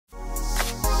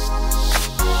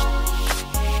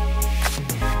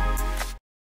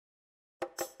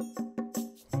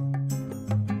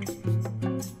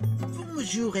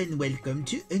Bonjour and welcome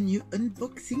to a new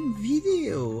unboxing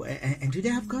video. And today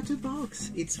I've got a box.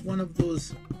 It's one of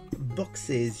those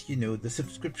boxes, you know, the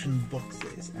subscription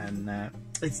boxes, and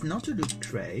it's not a loot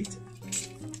crate.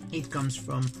 It comes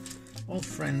from our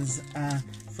friends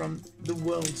from the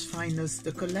world's finest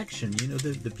collection, you know,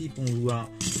 the people who are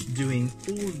doing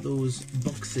all those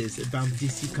boxes about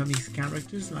DC Comics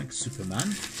characters like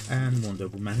Superman and Wonder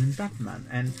Woman and Batman,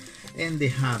 and they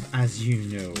have, as you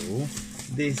know,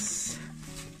 this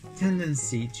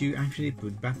tendency to actually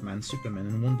put Batman, Superman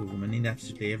and Wonder Woman in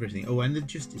absolutely everything. Oh, and the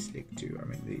Justice League too. I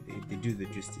mean, they do the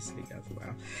Justice League as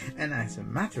well. And as a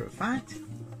matter of fact,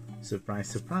 surprise,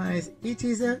 surprise, it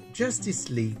is a Justice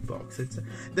League box. It's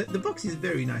the box is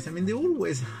very nice. I mean, they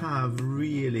always have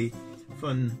really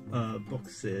fun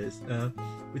boxes,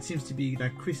 which seems to be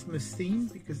like Christmas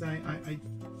themed, because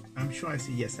I'm sure I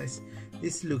see, yes,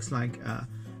 this looks like a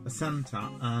Santa,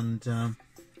 and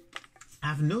I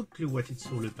have no clue what it's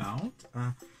all about,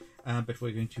 but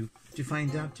we're going to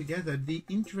find out together. The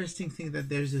interesting thing that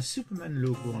there's a Superman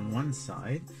logo on one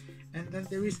side, and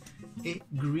that there is a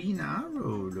Green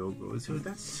Arrow logo, so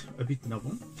that's a bit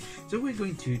novel. So we're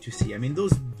going to see. I mean,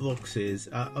 those boxes,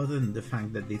 other than the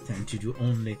fact that they tend to do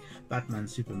only Batman,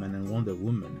 Superman and Wonder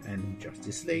Woman and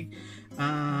Justice League,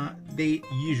 they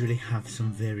usually have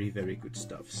some very, very good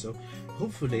stuff. So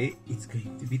hopefully it's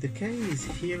going to be the case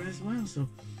here as well. So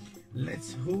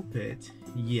let's hope it.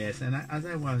 Yes, and as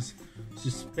I was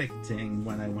suspecting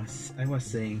when I was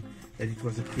saying that it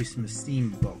was a Christmas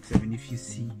themed box. I mean, if you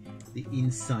see the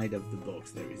inside of the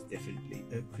box, there is definitely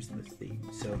a Christmas theme.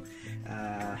 So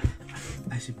I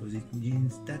suppose it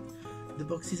means that the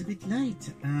box is a bit light.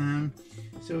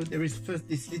 So there is first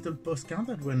this little postcard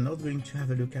that we're not going to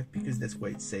have a look at, because that's why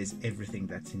it says everything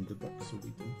that's in the box, so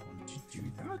we don't want to do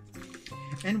that.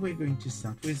 And we're going to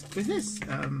start with this,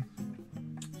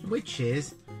 which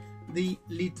is the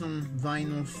little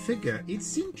vinyl figure.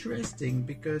 It's interesting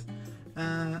because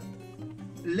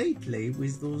lately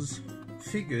with those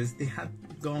figures they had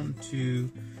gone to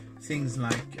things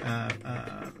like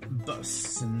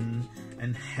busts and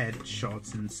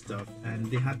headshots and stuff, and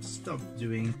they had stopped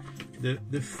doing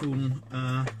the full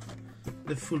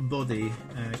body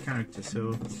character.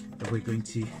 So we're going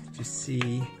to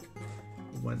see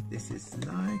what this is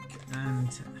like, and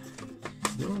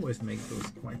they always make those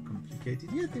quite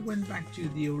complicated. Yeah, they went back to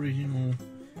the original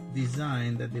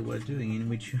design that they were doing, in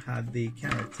which you had the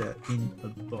character in a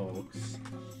box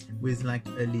with like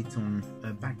a little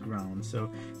background.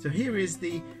 So here is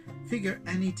the figure,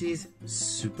 and it is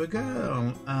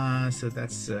Supergirl. So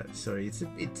that's sorry, it's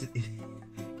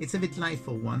a bit light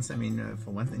for once. I mean,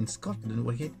 for once in Scotland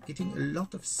we're getting a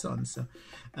lot of sun, so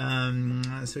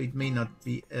it may not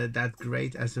be that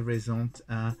great as a result.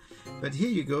 But here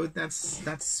you go. That's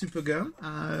Supergirl.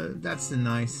 That's a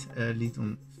nice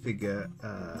little figure.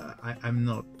 I'm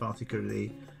not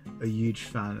particularly a huge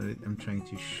fan of it. I'm trying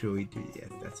to show it to you. Yes,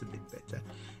 that's a bit better.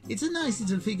 It's a nice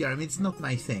little figure. I mean, it's not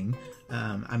my thing.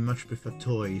 I much prefer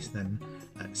toys than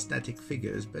static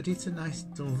figures, but it's a nice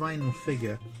little vinyl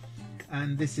figure.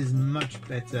 And this is much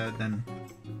better than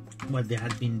what they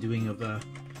had been doing over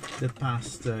the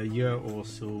past year or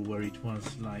so, where it was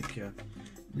like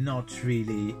not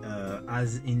really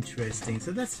as interesting.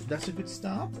 So that's a good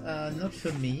start. Not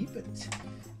for me, but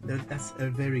that's a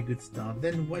very good start.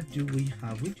 Then what do we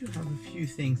have? We do have a few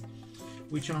things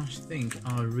which I think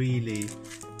are really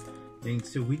linked.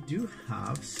 So we do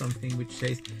have something which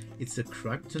says it's a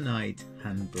Kryptonite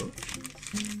handbook,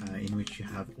 in which you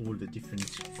have all the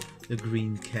different, the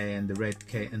green K and the red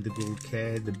K and the gold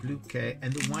K, the blue K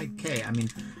and the white K. I mean,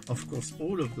 of course,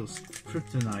 all of those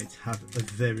kryptonites have a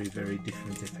very, very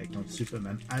different effect on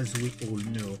Superman, as we all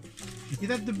know. Is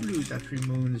that the blue that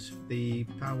removes the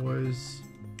powers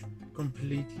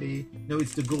completely? No,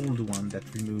 it's the gold one that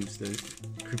removes the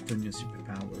Kryptonian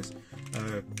superpowers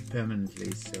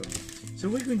permanently. So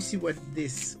we're going to see what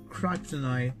this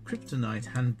Kryptonite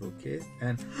handbook is,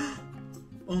 and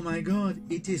oh my god,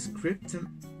 it is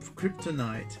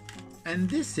Kryptonite, and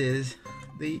this is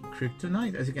the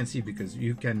Kryptonite, as you can see, because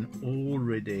you can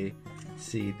already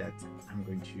see that I'm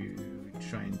going to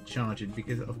try and charge it,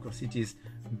 because of course it is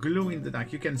glow in the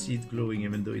dark. You can see it glowing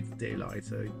even though it's daylight,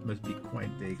 so it must be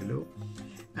quite day glow.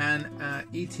 And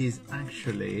it is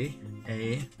actually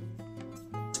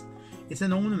it's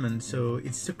an ornament, so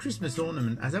it's a Christmas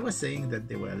ornament. As I was saying that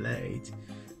they were late,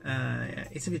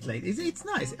 It's a bit late. It's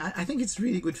nice. I think it's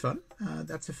really good fun.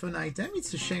 That's a fun item.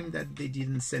 It's a shame that they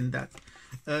didn't send that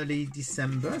early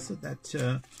December so that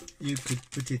you could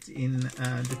put it in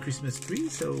the Christmas tree.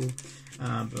 So,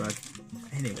 but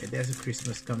anyway, there's a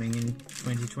Christmas coming in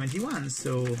 2021.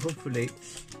 So hopefully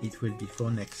it will be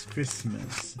for next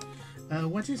Christmas.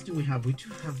 What else do we have? We do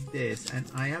have this, and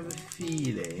I have a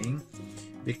feeling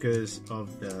because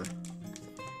of the...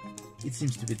 It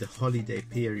seems to be the holiday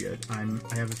period. I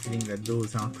have a feeling that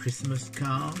those are Christmas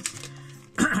cards,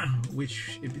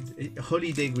 which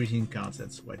holiday greeting cards.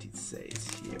 That's what it says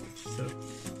here.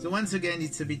 So once again,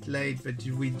 it's a bit late, but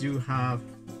we do have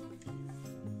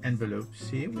envelopes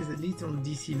here with a little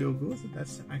DC logo. So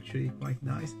that's actually quite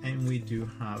nice. And we do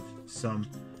have some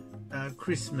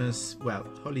Christmas, well,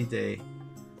 holiday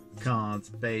cards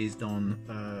based on.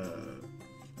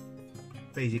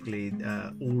 Basically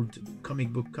old comic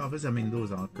book covers. I mean,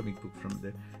 those are comic book from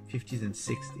the 50s and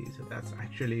 60s, so that's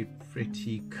actually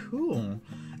pretty cool.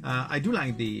 I do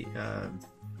like the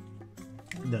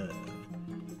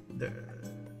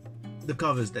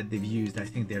covers that they've used. I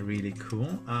think they're really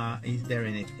cool. Is there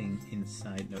anything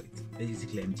inside? No, it's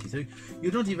basically empty, so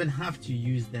you don't even have to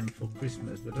use them for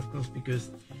Christmas, but of course,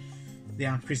 because they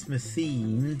are Christmas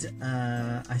themed,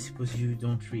 I suppose you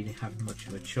don't really have much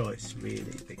of a choice,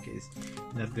 really, because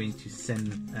you're not going to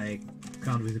send a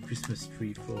card with a Christmas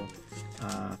tree for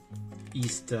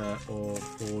Easter or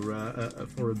for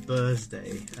a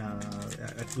birthday.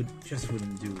 That just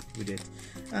wouldn't do, would it?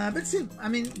 But still, I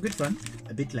mean, good fun.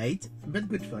 A bit late, but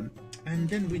good fun. And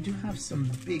then we do have some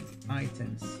big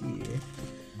items here,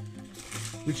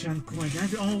 which I'm quite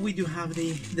nice. Oh, we do have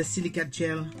the silica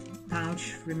gel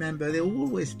pouch. Remember, they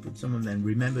always put some of them.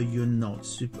 Remember, you're not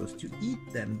supposed to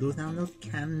eat them. Those are not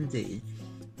candy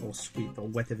or sweet or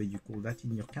whatever you call that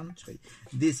in your country.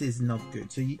 This is not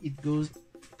good. So it goes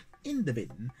in the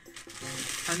bin.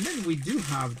 And then we do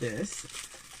have this,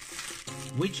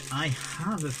 which I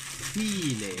have a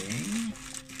feeling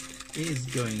is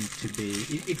going to be,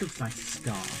 it looks like a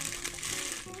scarf.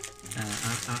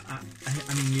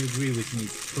 I mean, you agree with me,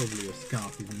 it's probably a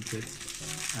scarf, isn't it?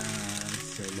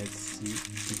 So let's see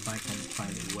if I can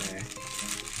find where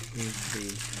is the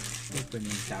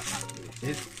opening tab. It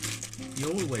is. You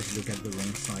always look at the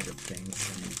wrong side of things.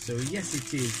 So yes,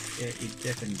 it is. It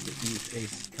definitely is a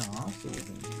scarf. So we're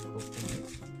going to open it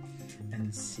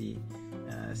and see.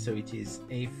 So it is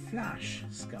a Flash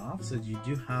scarf. So you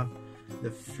do have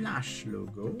the Flash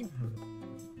logo.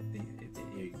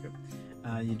 Here you go.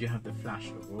 You do have the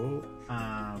Flash logo,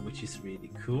 which is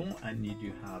really cool, and you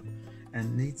do have,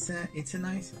 and it's a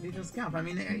nice little scarf. I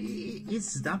mean,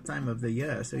 it's that time of the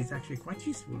year, so it's actually quite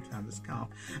useful to have a scarf.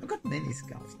 I've got many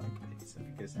scarves like this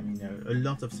because I mean a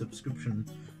lot of subscription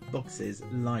boxes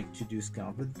like to do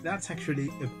scarf, but that's actually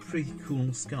a pretty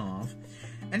cool scarf.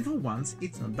 And for once,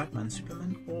 it's not Batman,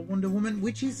 Superman, or Wonder Woman,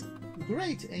 which is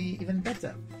great, even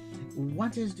better.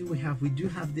 What else do we have? We do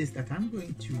have this that I'm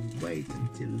going to wait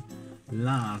until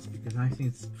last because I think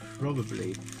it's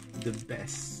probably the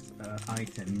best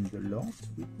item in the lot.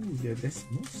 Ooh, there's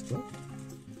more stuff.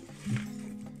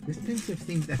 There's plenty of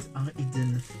things that are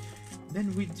hidden.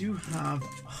 Then we do have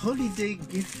holiday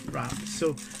gift wrap.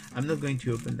 So I'm not going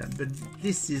to open that, but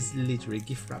this is literally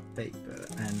gift wrap paper,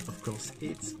 and of course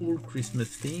it's all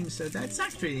Christmas themed, so that's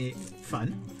actually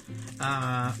fun.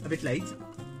 A bit late,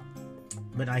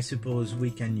 but I suppose we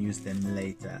can use them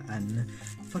later and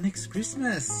for next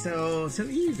Christmas. So here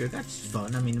you go. That's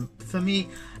fun. I mean, for me,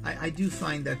 I do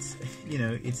find that, you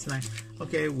know, it's like,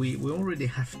 okay, we already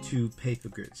have 2 paper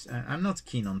goods. I'm not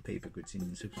keen on paper goods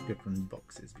in subscription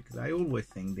boxes because I always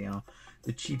think they are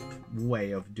the cheap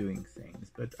way of doing things.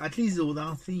 But at least all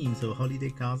our themes, so holiday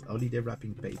cards, holiday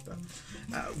wrapping paper,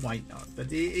 why not?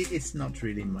 But it's not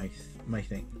really my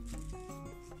thing.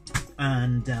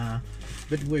 And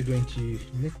but we're going to,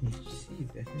 let me see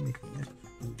if there's anything else.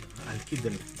 I'll keep the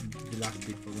last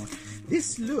bit for one.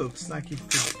 This looks like it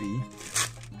could be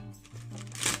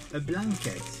a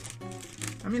blanket.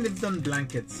 I mean, they've done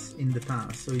blankets in the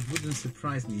past, so it wouldn't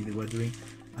surprise me if they were doing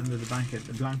under the blanket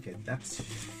a blanket that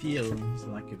feels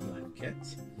like a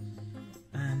blanket.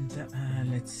 And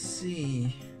let's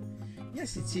see.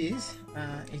 Yes, it is.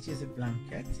 It is a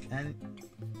blanket, and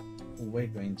we're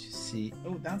going to see.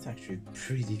 Oh, that's actually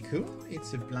pretty cool.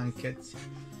 It's a blanket,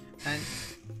 and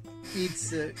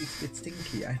it's a bit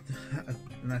stinky.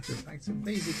 Matter of fact. So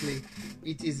basically,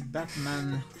 it is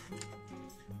Batman,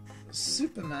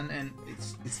 Superman, and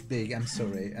it's big. I'm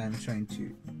sorry. I'm trying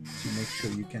to make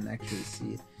sure you can actually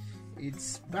see it.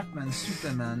 It's Batman,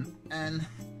 Superman, and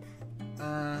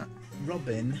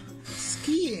Robin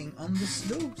skiing on the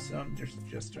slopes. So I'm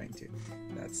just trying to.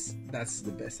 That's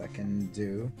the best I can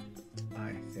do.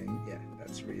 I think, yeah,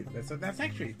 that's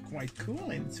actually quite cool,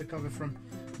 and it's a cover from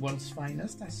World's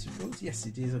Finest, I suppose. Yes,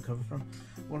 it is a cover from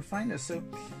World's Finest, so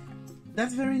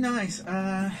that's very nice.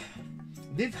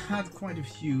 They've had quite a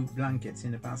few blankets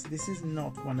in the past. This is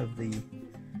not one of the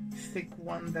thick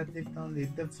one that they've done.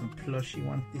 They've done some plushy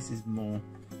one. This is more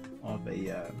of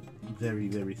a very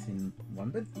thin one,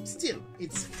 but still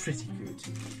it's pretty good.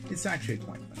 It's actually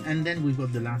quite fun. And then we've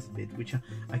got the last bit, which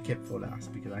I kept for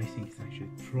last because I think it's actually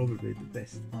probably the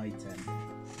best item,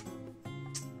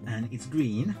 and it's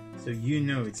green, so you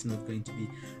know it's not going to be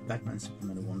Batman,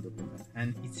 Superman or Wonder Woman,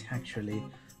 and it's actually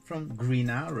from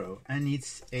Green Arrow, and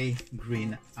it's a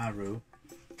Green Arrow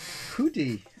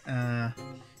hoodie.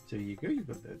 So you go, you've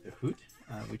got the hood,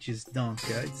 which is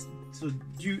darker. It's so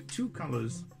two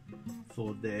colors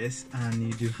for this, and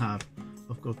you do have,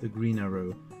 of course, the Green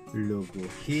Arrow logo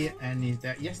here, and is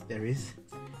that, yes, there is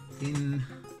in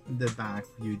the back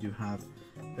you do have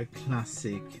a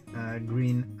classic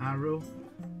Green Arrow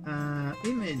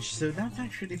image, so that's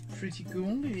actually pretty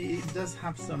cool. It does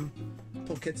have some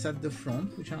pockets at the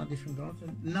front which are different colors.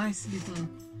 A nice little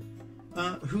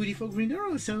hoodie for Green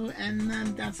Arrow. So, and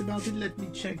that's about it. Let me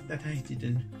check that I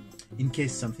didn't, in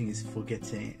case something is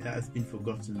has been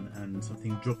forgotten and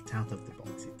something dropped out of the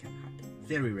box. It can happen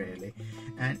very rarely.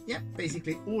 And yeah,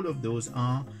 basically all of those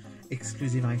are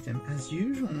exclusive item as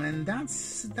usual, and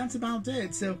that's about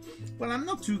it. So, well, I'm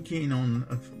not too keen on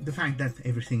the fact that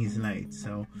everything is late.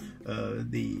 So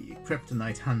the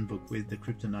Kryptonite handbook with the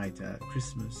Kryptonite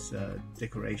Christmas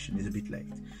decoration is a bit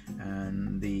late,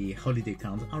 and the holiday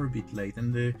cards are a bit late,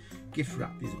 and the gift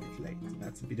wrap is a bit late.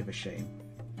 That's a bit of a shame.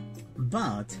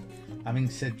 But having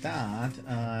said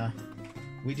that,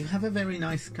 we do have a very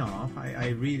nice scarf.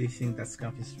 I really think that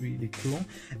scarf is really cool,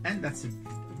 and that's a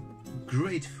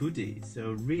great hoodie.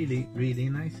 So really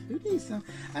nice hoodie. So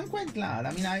I'm quite glad.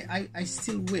 I mean, I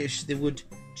still wish they would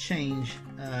change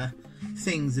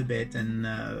things a bit and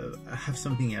have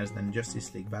something else than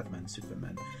Justice League, Batman,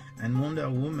 Superman and Wonder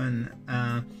Woman,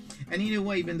 and in a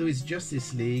way, even though it's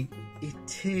Justice League,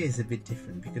 it is a bit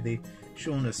different because they've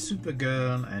shown a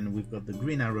Supergirl, and we've got the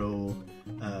Green Arrow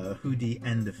hoodie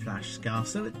and the Flash scarf.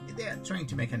 So they're trying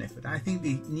to make an effort. I think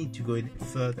they need to go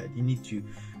further. You need to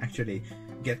actually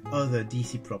get other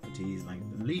DC properties like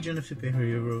the Legion of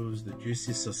Superheroes, the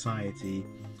Justice Society,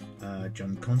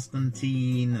 John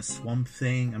Constantine, Swamp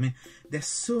Thing. I mean, there's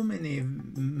so many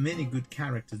good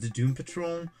characters. The Doom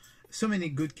Patrol. So many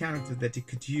good characters that it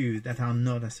could use that are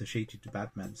not associated to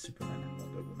Batman, Superman and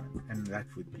Wonder Woman, and that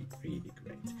would be really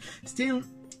great. Still,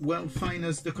 well,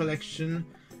 Finest, the collection,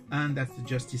 and that's the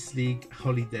Justice League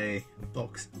holiday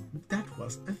box. That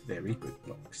was a very good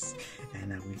box,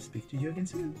 and I will speak to you again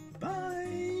soon.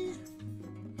 Bye!